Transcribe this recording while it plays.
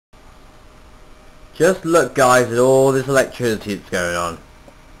Just look, guys, at all this electricity that's going on.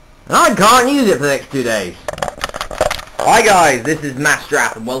 And I can't use it for the next 2 days. Hi guys, this is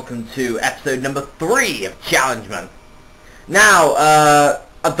Masterath and welcome to episode number 3 of Challenge Month. Now,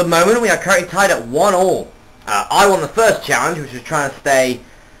 at the moment we are currently tied at 1-1. I won the first challenge, which was trying to stay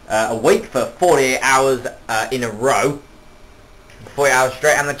awake for 48 hours in a row. 48 hours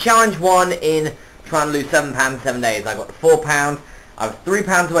straight, and the challenge won in trying to lose £7 in 7 days. I got the £4. I was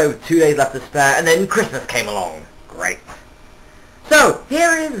 £3 away with 2 days left to spare, and then Christmas came along. Great. So,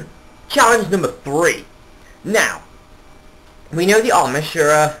 here is challenge number 3. Now, we know the Amish are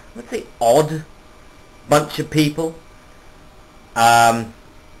a, let's say, odd bunch of people. You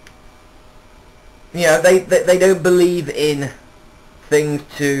know, they don't believe in things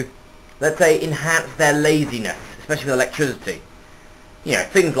to, let's say, enhance their laziness, especially with electricity. You know,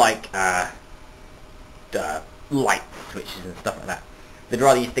 things like light switches and stuff like that. They'd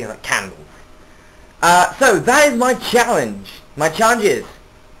rather use things like candles. So that is my challenge. My challenge is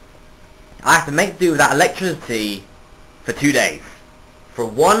I have to make do with that electricity for 2 days. For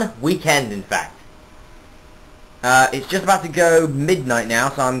 1 weekend, in fact. It's just about to go midnight now,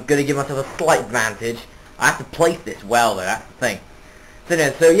 so I'm going to give myself a slight advantage. I have to place this well, though, that's the thing.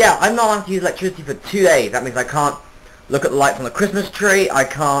 So yeah, I'm not allowed to use electricity for 2 days. That means I can't look at the lights on the Christmas tree, I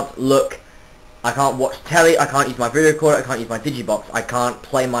can't watch telly, I can't use my video recorder, I can't use my digibox, I can't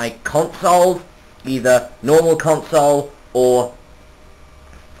play my consoles, either normal console or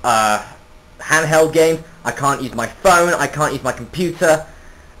handheld games, I can't use my phone, I can't use my computer.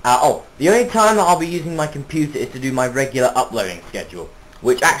 The only time that I'll be using my computer is to do my regular uploading schedule,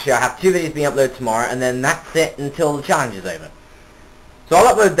 which actually I have 2 videos being uploaded tomorrow, and then that's it until the challenge is over. So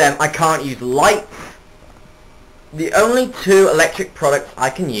I'll upload them. I can't use lights. The only 2 electric products I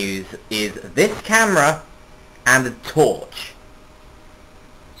can use is this camera and a torch,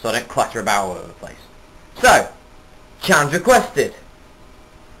 so I don't clutter about all over the place. So, challenge requested.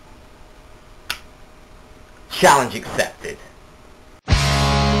 Challenge accepted.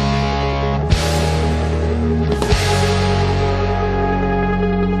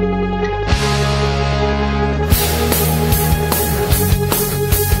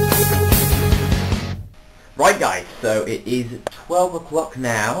 Right guys, so it is 12 o'clock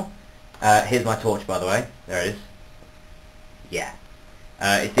now. Here's my torch, by the way. There it is. Yeah.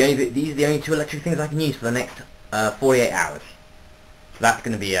 These are the only 2 electric things I can use for the next 48 hours. So that's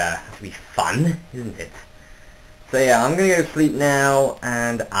going to be fun, isn't it? So yeah, I'm going to go to sleep now,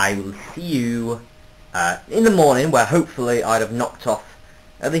 and I will see you in the morning, where hopefully I'd have knocked off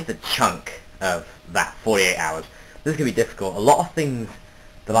at least a chunk of that 48 hours. This is going to be difficult. A lot of things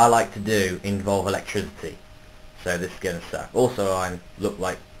that I like to do involve electricity. So this is going to suck. Also, I look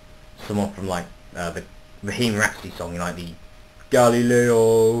like someone from like the Bohemian Rhapsody song, you know, like the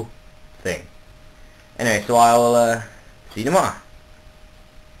Galileo thing. Anyway, so I'll see you tomorrow.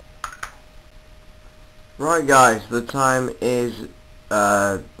 Right guys, the time is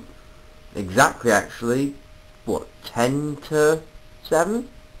exactly actually, what, 10 to 7?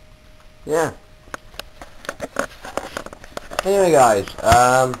 Yeah. Anyway guys,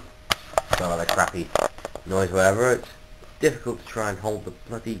 sorry about that crappy noise, whatever. It's difficult to try and hold the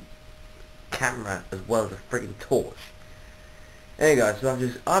bloody camera as well as a freaking torch. Anyway guys, so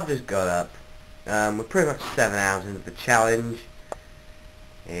I've just got up. We're pretty much 7 hours into the challenge.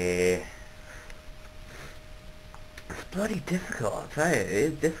 It's bloody difficult, I'll tell you. It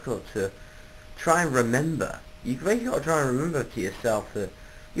is difficult to try and remember. You've really got to try and remember to yourself that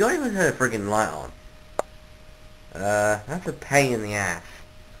you don't even turn a freaking light on. That's a pain in the ass.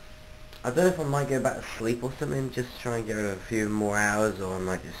 I don't know if I might go back to sleep or something, just try and get rid of a few more hours, or I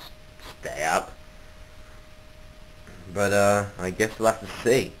might just stay up. But, I guess we'll have to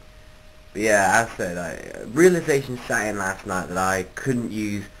see. But yeah, as I said, realization sat in last night that I couldn't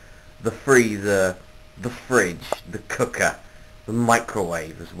use the freezer, the fridge, the cooker, the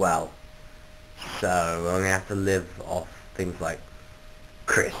microwave as well. So, I'm going to have to live off things like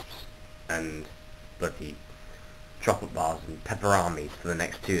crisps and bloody chocolate bars and pepperonis for the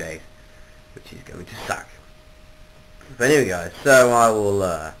next 2 days, which is going to suck. But anyway guys, so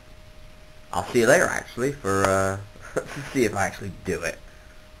I'll see you later actually for to see if I actually do it.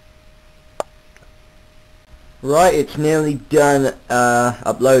 Right, it's nearly done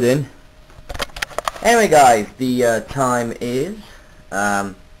uploading. Anyway guys, the time is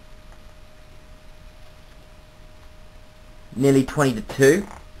nearly 20 to 2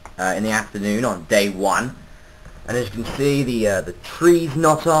 in the afternoon on day 1. And as you can see, the tree's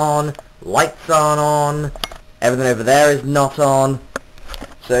not on, lights aren't on, everything over there is not on.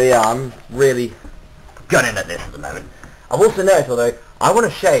 So yeah, I'm really gunning at this at the moment. I've also noticed, although I want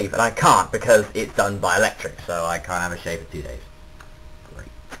to shave, and I can't because it's done by electric, so I can't have a shave for 2 days. Great.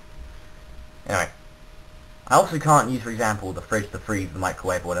 Anyway. I also can't use, for example, the fridge, the freeze, the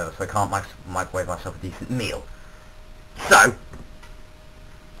microwave, or whatever, so I can't microwave myself a decent meal. So,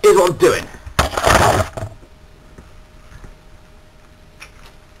 here's what I'm doing.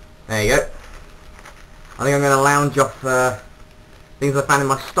 There you go. I think I'm going to lounge off things I found in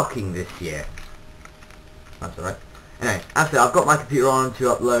my stocking this year. That's alright. Anyway, as I said, I've got my computer on to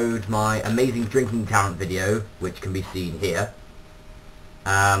upload my amazing drinking talent video, which can be seen here.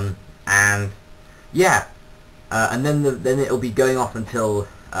 And yeah, and then it'll be going off until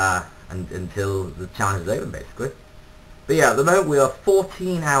until the challenge is over, basically. But yeah, at the moment we are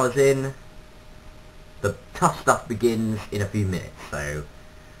 14 hours in. The tough stuff begins in a few minutes, so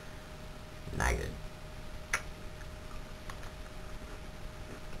not good.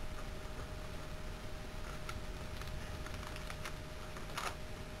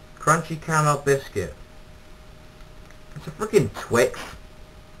 Crunchy caramel biscuit. It's a freaking Twix.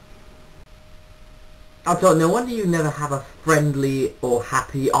 I thought, no wonder you never have a friendly or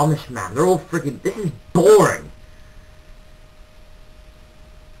happy Amish man. They're all freaking... This is boring.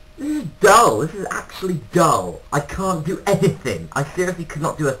 This is dull. This is actually dull. I can't do anything. I seriously could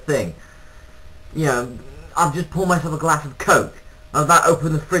not do a thing. You know, I've just poured myself a glass of Coke. I was about to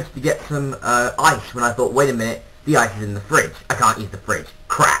open the fridge to get some ice when I thought, wait a minute, the ice is in the fridge. I can't use the fridge.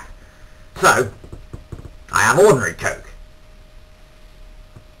 Crap. So, I have ordinary Coke.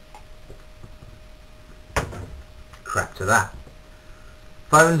 Crap to that.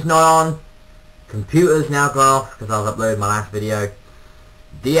 Phone's not on. Computer's now gone off because I've uploaded my last video.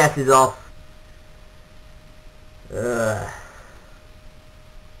 DS is off. This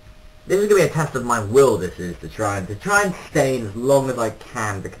is gonna be a test of my will. This is to try and stay in as long as I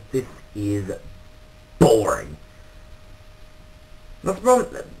can because this is boring. That's the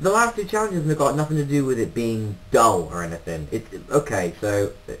problem. The last two challenges have got nothing to do with it being dull or anything. It's okay.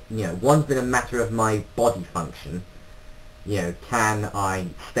 So you know, one's been a matter of my body function. You know, can I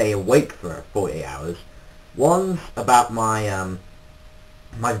stay awake for 48 hours? One's about my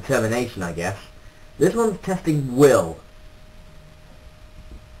my determination, I guess. This one's testing will.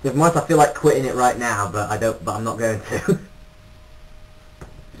 If once I feel like quitting it right now, but I don't. But I'm not going to.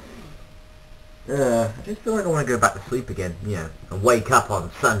 I just feel like I want to go back to sleep again, you know, and wake up on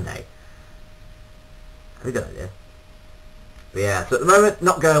Sunday. That's a good idea. But yeah, so at the moment,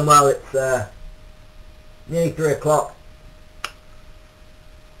 not going well. It's nearly 3 o'clock.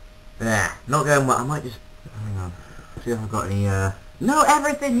 Yeah, not going well. I might just hang on, see if I've got any. No,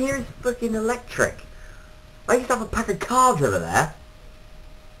 everything here is fucking electric. I used to have a pack of cards over there.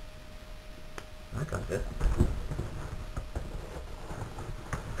 I got it.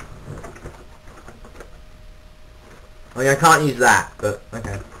 Oh yeah, I can't use that, but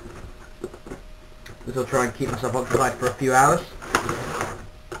okay. This will try and keep myself occupied for a few hours.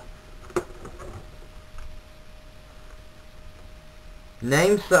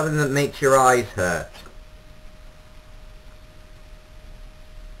 Name something that makes your eyes hurt.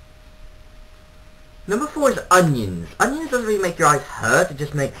 Number 4 is onions. Onions doesn't really make your eyes hurt, it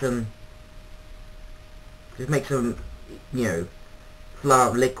just makes them... you know, flow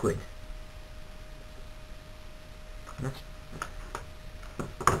out liquid.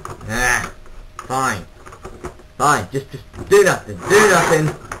 Fine. Fine, just do nothing. Do nothing.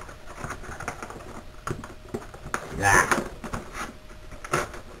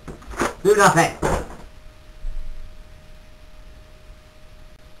 Do nothing.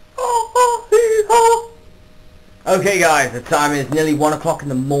 Okay guys, the time is nearly 1 o'clock in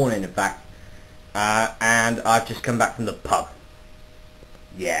the morning, in fact. And I've just come back from the pub.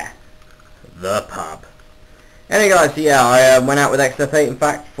 Yeah, the pub. Anyway guys, yeah, I went out with XF8 in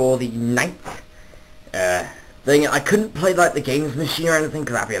fact for the night. Thing, I couldn't play like the games machine or anything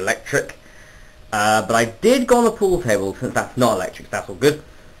because that'd be electric. But I did go on the pool table since that's not electric, so that's all good.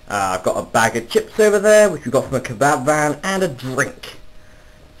 I've got a bag of chips over there, which we got from a kebab van, and a drink.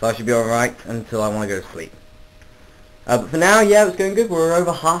 So I should be alright until I want to go to sleep. But for now, yeah, it's going good. We're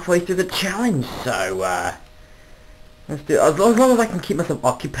over halfway through the challenge, so let's do it. As long as I can keep myself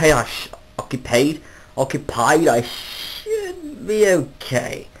occupied, I should be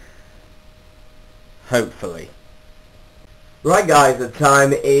okay. Hopefully. Right guys, the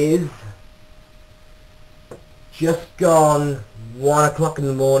time is just gone 1 o'clock in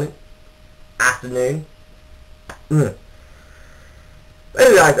the morning. Afternoon. Anyway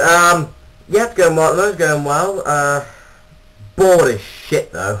guys, yeah, it's going well. It's going well. Bored as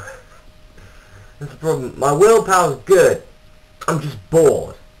shit though. That's the problem. My willpower's good. I'm just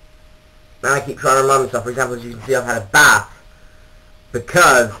bored. And I keep trying to remind myself, for example, as you can see, I've had a bath.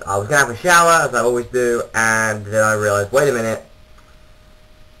 because I was going to have a shower, as I always do, and then I realised, wait a minute,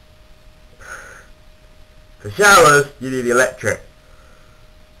 for showers, you need the electric.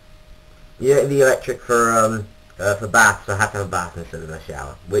 You don't need the electric for baths, so I have to have a bath instead of a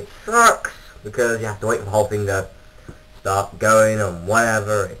shower, which sucks, because you have to wait for the whole thing to start going and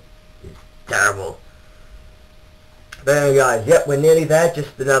whatever. It's terrible. But anyway guys, yep, we're nearly there,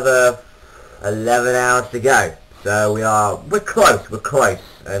 just another 11 hours to go. So we're close,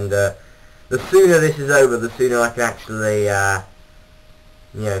 and the sooner this is over, the sooner I can actually,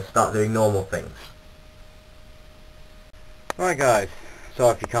 start doing normal things. Right guys,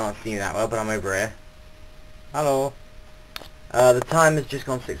 sorry if you can't see me that well, but I'm over here. Hello. The time has just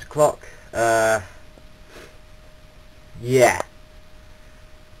gone 6 o'clock. Yeah.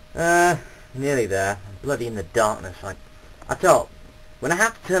 Nearly there. I'm bloody in the darkness. I tell you, when I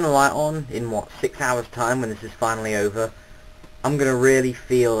have to turn the light on in, 6 hours time, when this is finally over, I'm gonna really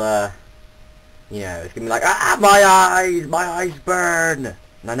feel, it's gonna be like, my eyes burn!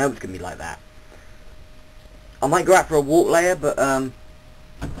 And I know it's gonna be like that. I might go out for a walk later, but,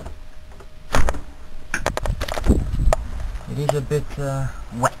 it is a bit,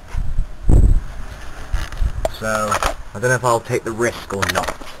 wet. So, I don't know if I'll take the risk or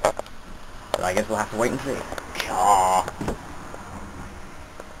not. But I guess we'll have to wait and see.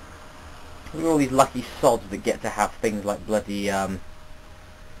 Look at all these lucky sods that get to have things like bloody,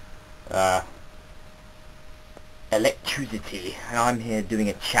 electricity, and I'm here doing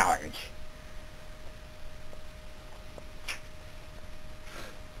a challenge.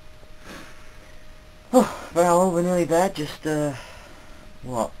 Oh, well, we're nearly there, just, 6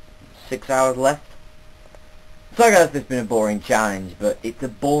 hours left? Sorry guys, it's been a boring challenge, but it's a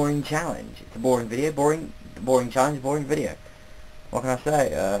boring challenge. It's a boring video, boring challenge, boring video. What can I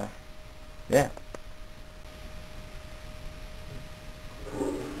say? Yeah.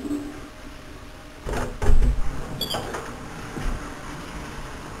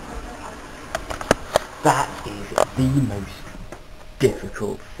 That is the most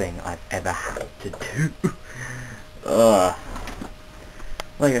difficult thing I've ever had to do. Well,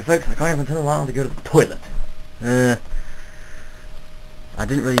 yeah, folks, I can't even turn the light on to go to the toilet. I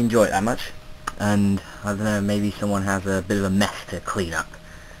didn't really enjoy it that much, and I don't know, maybe someone has a bit of a mess to clean up.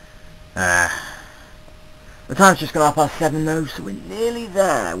 The time's just gone 7:30 though, so we're nearly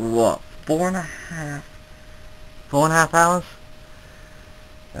there. What, 4.5 hours?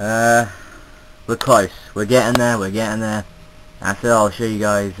 We're close. We're getting there. That's it. I'll show you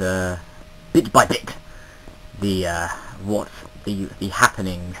guys bit by bit the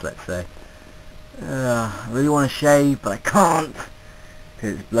happenings, let's say. I really want to shave, but I can't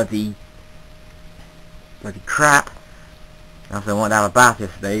because it's bloody crap. Also, I wanted to have a bath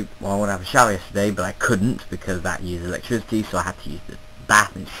yesterday. Well, I wanted to have a shower yesterday, but I couldn't because that used electricity, so I had to use the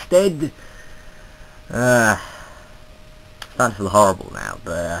bath instead. Starting to feel horrible now,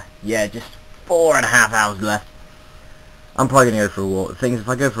 but yeah, just 4.5 hours left. I'm probably going to go for a walk. The thing is, if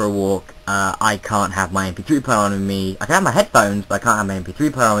I go for a walk, I can't have my MP3 player on with me. I can have my headphones, but I can't have my MP3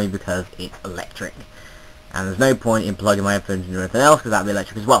 player on me because it's electric. And there's no point in plugging my headphones into anything else because that'll be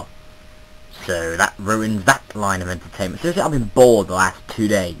electric as well. So that ruins that line of entertainment. Seriously, I've been bored the last 2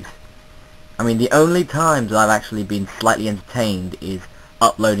 days. I mean, the only times that I've actually been slightly entertained is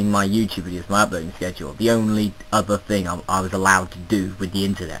uploading my YouTube videos, my uploading schedule. The only other thing I was allowed to do with the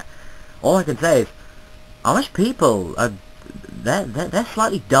internet. All I can say is, Amish people are they're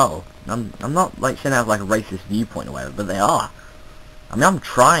slightly dull. I'm not like saying out like a racist viewpoint or whatever, but they are. I mean, I'm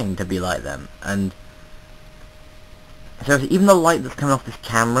trying to be like them, and seriously, even the light that's coming off this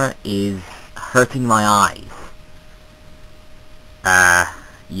camera is hurting my eyes.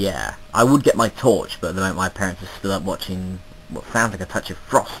 Yeah, I would get my torch, but at the moment my parents are still up watching what sounds like A Touch of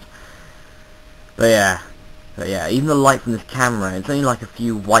Frost. But yeah, even the light from this camera, it's only like a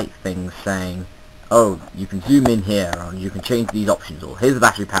few white things saying, oh, you can zoom in here, or you can change these options, or here's the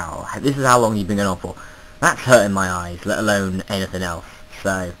battery power, or this is how long you've been going on for. That's hurting my eyes, let alone anything else.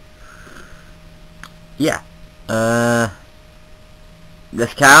 So, yeah.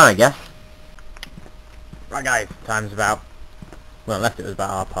 Let's carry on, I guess. Right guys, time's about, well, I left it was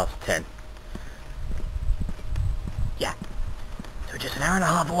about 10:30. Yeah. So just an hour and a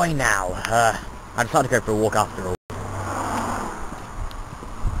half away now. I decided to go for a walk after all.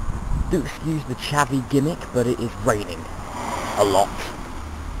 Do excuse the chavvy gimmick, but it is raining. A lot.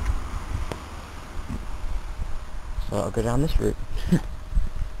 So I'll go down this route.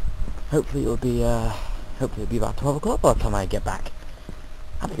 Hopefully it'll be about 12 o'clock by the time I get back.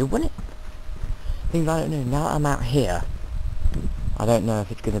 That'll be good, wouldn't it? Things I don't know, now that I'm out here, I don't know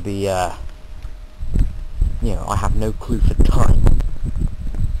if it's going to be, I have no clue for time.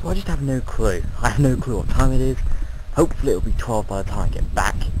 So I just have no clue. I have no clue what time it is. Hopefully it'll be 12 by the time I get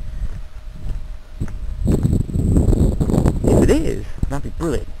back. If it is, that'd be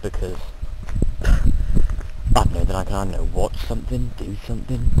brilliant, because I know that I can, I don't know, watch something, do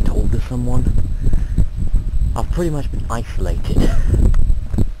something, talk to someone. I've pretty much been isolated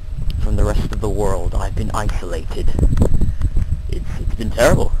from the rest of the world. I've been isolated. It's been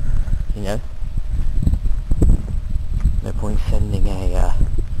terrible, you know. No point sending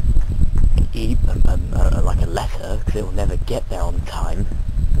like a letter, because it will never get there on time.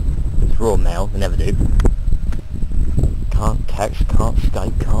 It's raw mail, they never do. Can't text, can't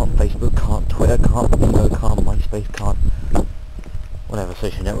Skype, can't Facebook, can't Twitter, can't Vimeo, can't MySpace, can't whatever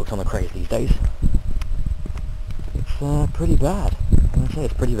social networks on the craze these days. It's pretty bad. I'm gonna say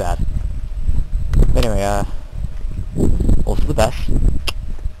it's pretty bad. Anyway, all for the best.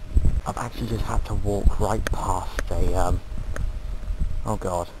 I've actually just had to walk right past a oh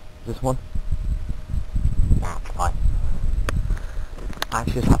god, is this one? Nah, it's fine. I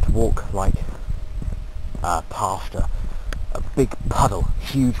actually just had to walk like past a big puddle,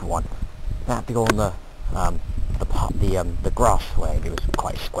 huge one. I had to go on the grass way, and it was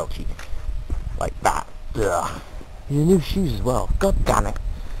quite squelchy, like that. Ugh. These are new shoes as well. God damn it!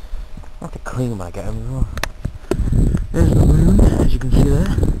 I have to clean them when I get them as well. There's the moon, as you can see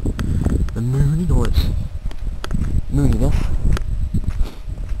there. The moon in all its mooniness.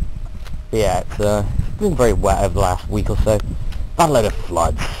 But yeah, it's been very wet over the last week or so. Had a load of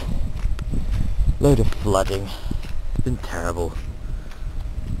floods. Load of flooding. It's been terrible.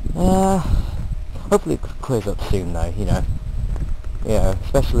 Hopefully it clears up soon though, you know. Yeah,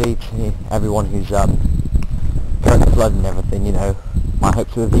 especially to everyone who's currently flooded and everything, you know. My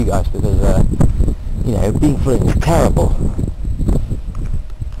hopes are with you guys, because you know, being flooded is terrible.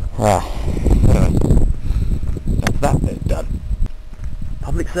 Anyway, that's that bit done.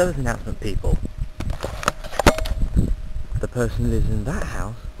 Public service announcement, people. The person who lives in that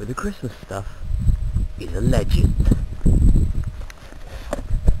house with the Christmas stuff is a legend.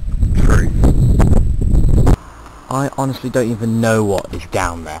 True. I honestly don't even know what is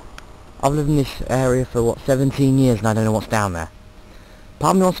down there. I've lived in this area for, what, 17 years, and I don't know what's down there.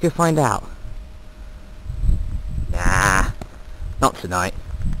 Part of me wants to go find out. Nah, not tonight.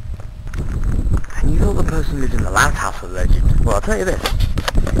 And you thought the person who lived in the last house was a legend. Well, I'll tell you this.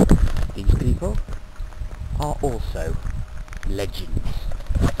 These people are also legends.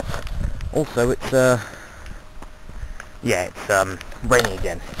 Also, it's, yeah, it's, raining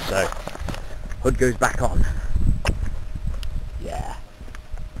again, so hood goes back on. Yeah.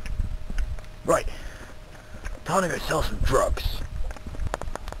 Right. Time to go sell some drugs.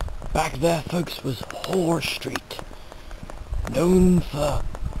 Back there, folks, was Whore Street. Known for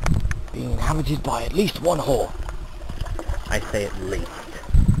being inhabited by at least one whore. I say at least.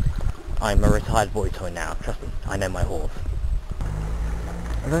 I'm a retired boy toy now, trust me, I know my whores. I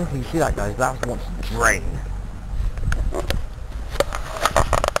don't know if you can see that, guys, but that was once a drain.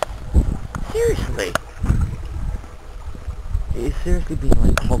 Seriously? It is seriously being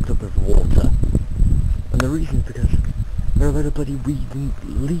like clogged up with water. And the reason is because there are a lot of bloody weeds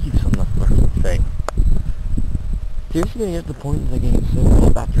leaves on the fucking thing. Seriously gonna get to the point that they're getting so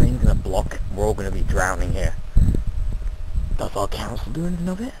hot that drain's gonna block, we're all gonna be drowning here. Does our council do anything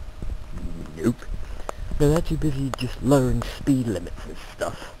of it? Nope. No, they're too busy just lowering speed limits and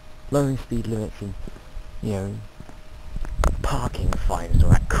stuff. Lowering speed limits and, you know, parking fines and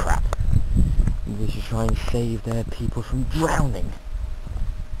all that crap. They should try and save their people from drowning.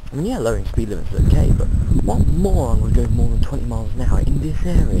 I mean, yeah, lowering speed limits is okay, but what moron would go more than 20 miles an hour in this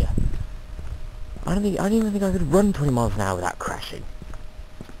area? I don't even think I could run 20 miles an hour without crashing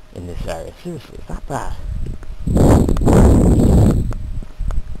in this area. Seriously, it's that bad.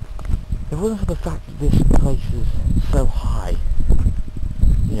 If it wasn't for the fact that this place is so high,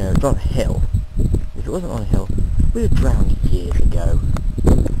 you know, it's on a hill. If it wasn't on a hill, we'd have drowned years ago.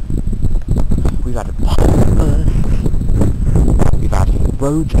 We've had a pipe burst. We've had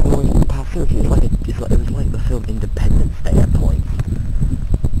roads always pass through. It was like the film Independence Day at points.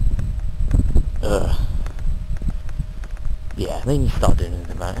 Yeah, they need to start doing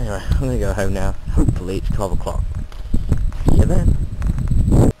anything about it. Anyway, I'm gonna go home now. Hopefully it's 12 o'clock. See you then.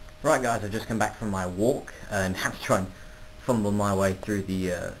 Right guys, I've just come back from my walk and had to try and fumble my way through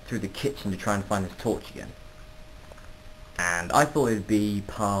the kitchen to try and find this torch again. And I thought it'd be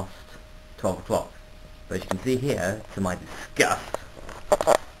past 12 o'clock. But as you can see here, to my disgust,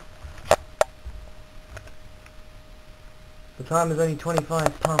 the time is only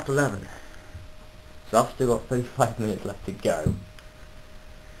 25 past 11. So I've still got 35 minutes left to go.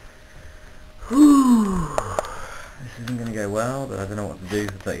 Whew. This isn't going to go well, but I don't know what to do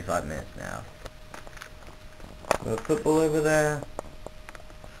for 35 minutes now. Got a football over there.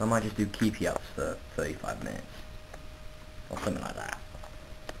 So I might just do keepy-ups for 35 minutes. Or something like that.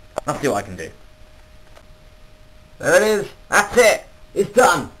 I'll see what I can do. There it is! That's it! It's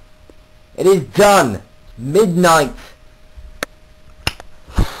done! It is done! Midnight!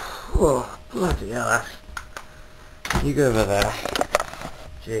 Oh, bloody hell, that's... You go over there.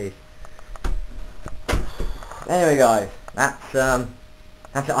 Jeez. Anyway guys, that's it.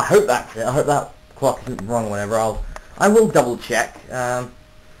 I hope that's it. I hope that clock isn't wrong or whatever. I will double check.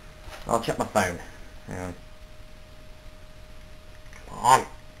 I'll check my phone. Hang on. Come on.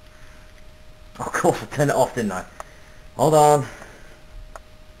 Of course I turned it off, didn't I? Hold on.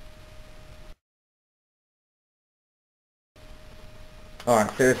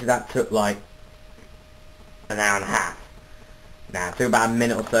 Alright, seriously, that took like an hour and a half. Nah, it took about a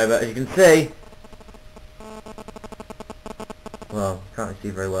minute or so, but as you can see, well, can't really see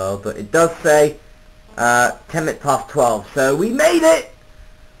very well, but it does say 10 minutes past 12, so we made it!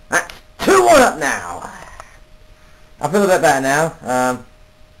 That's 2-1 up now! I feel a bit better now.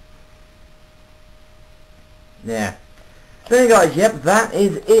 Yeah. So anyway guys, yep, that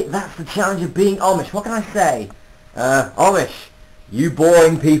is it. That's the challenge of being Amish. What can I say? Amish, you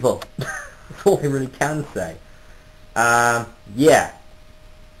boring people. That's all I really can say. Yeah.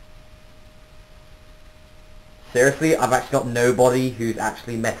 Seriously, I've actually got nobody who's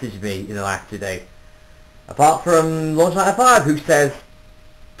actually messaged me in the last 2 days. Apart from Launch95, who says,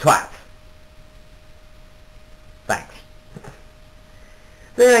 twat. Thanks.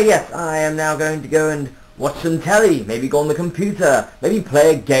 So yeah, yes, I am now going to go and watch some telly, maybe go on the computer, maybe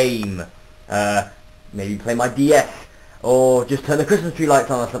play a game, maybe play my DS, or just turn the Christmas tree lights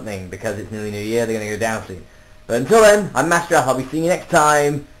on or something, because it's nearly New Year, they're going to go down soon. But until then, I'm Masterath, I'll be seeing you next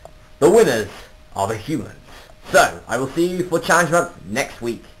time. The winners are the humans. So, I will see you for Challenge Month next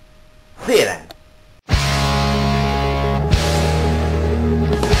week. See you then.